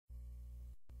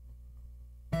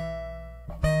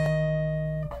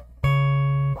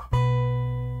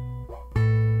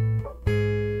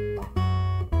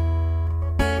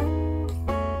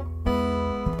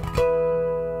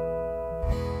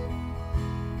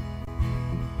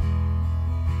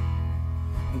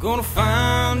gonna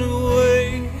find a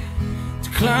way to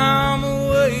climb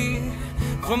away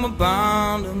from a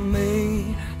bond I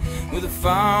made with a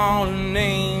fallen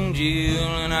angel,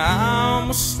 and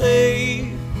I'ma save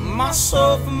my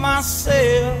soul for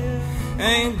myself.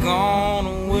 Ain't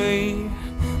gonna wait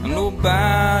on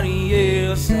nobody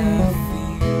else. I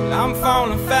feel I'm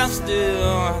falling faster,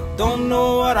 I don't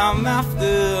know what I'm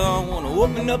after. I wanna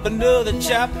open up another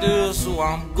chapter, so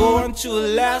I'm going to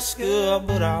Alaska,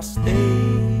 but I'll stay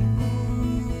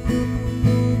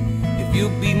if you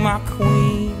be my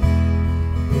queen.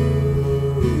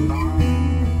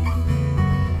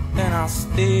 And I'll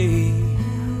stay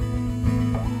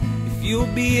if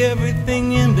you'll be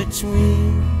everything in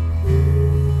between.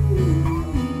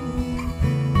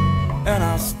 And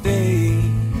I'll stay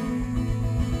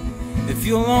if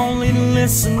you'll only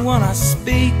listen when I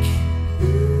speak.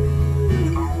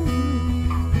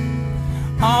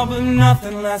 Oh, but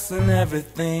nothing less than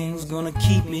everything's gonna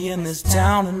keep me in this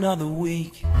town another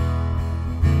week.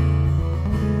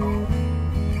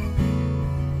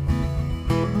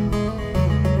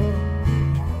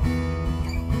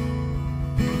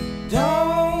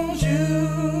 Don't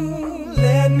you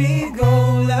let me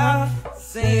go without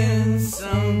saying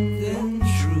something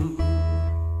true.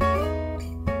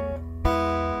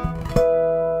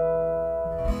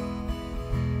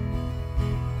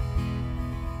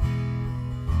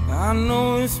 I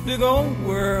know this big old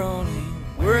world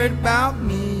ain't worried about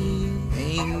me,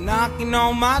 ain't knocking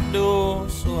on my door,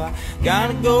 so I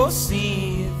gotta go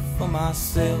see it for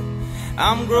myself.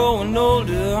 I'm growing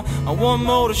older, I want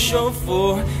more to show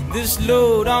for this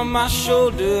load on my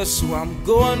shoulders, so I'm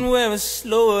going where it's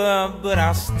slower, but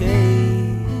I'll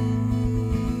stay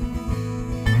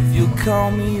if you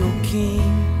call me your king.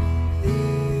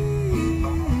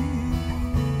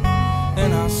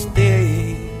 And I'll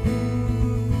stay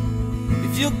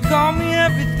if you call me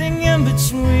everything in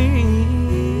between.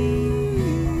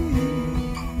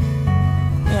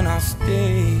 And I'll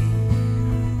stay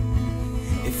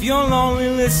if you'll only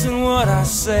listen what I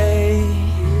say.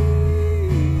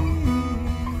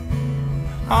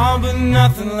 Oh, but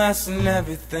nothing less than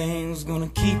everything's gonna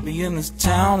keep me in this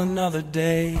town another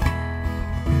day.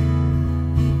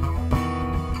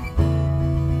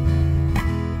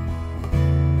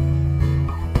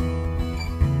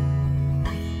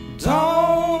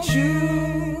 Don't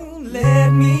you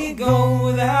let me go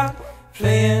without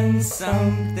playing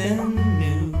something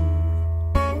new.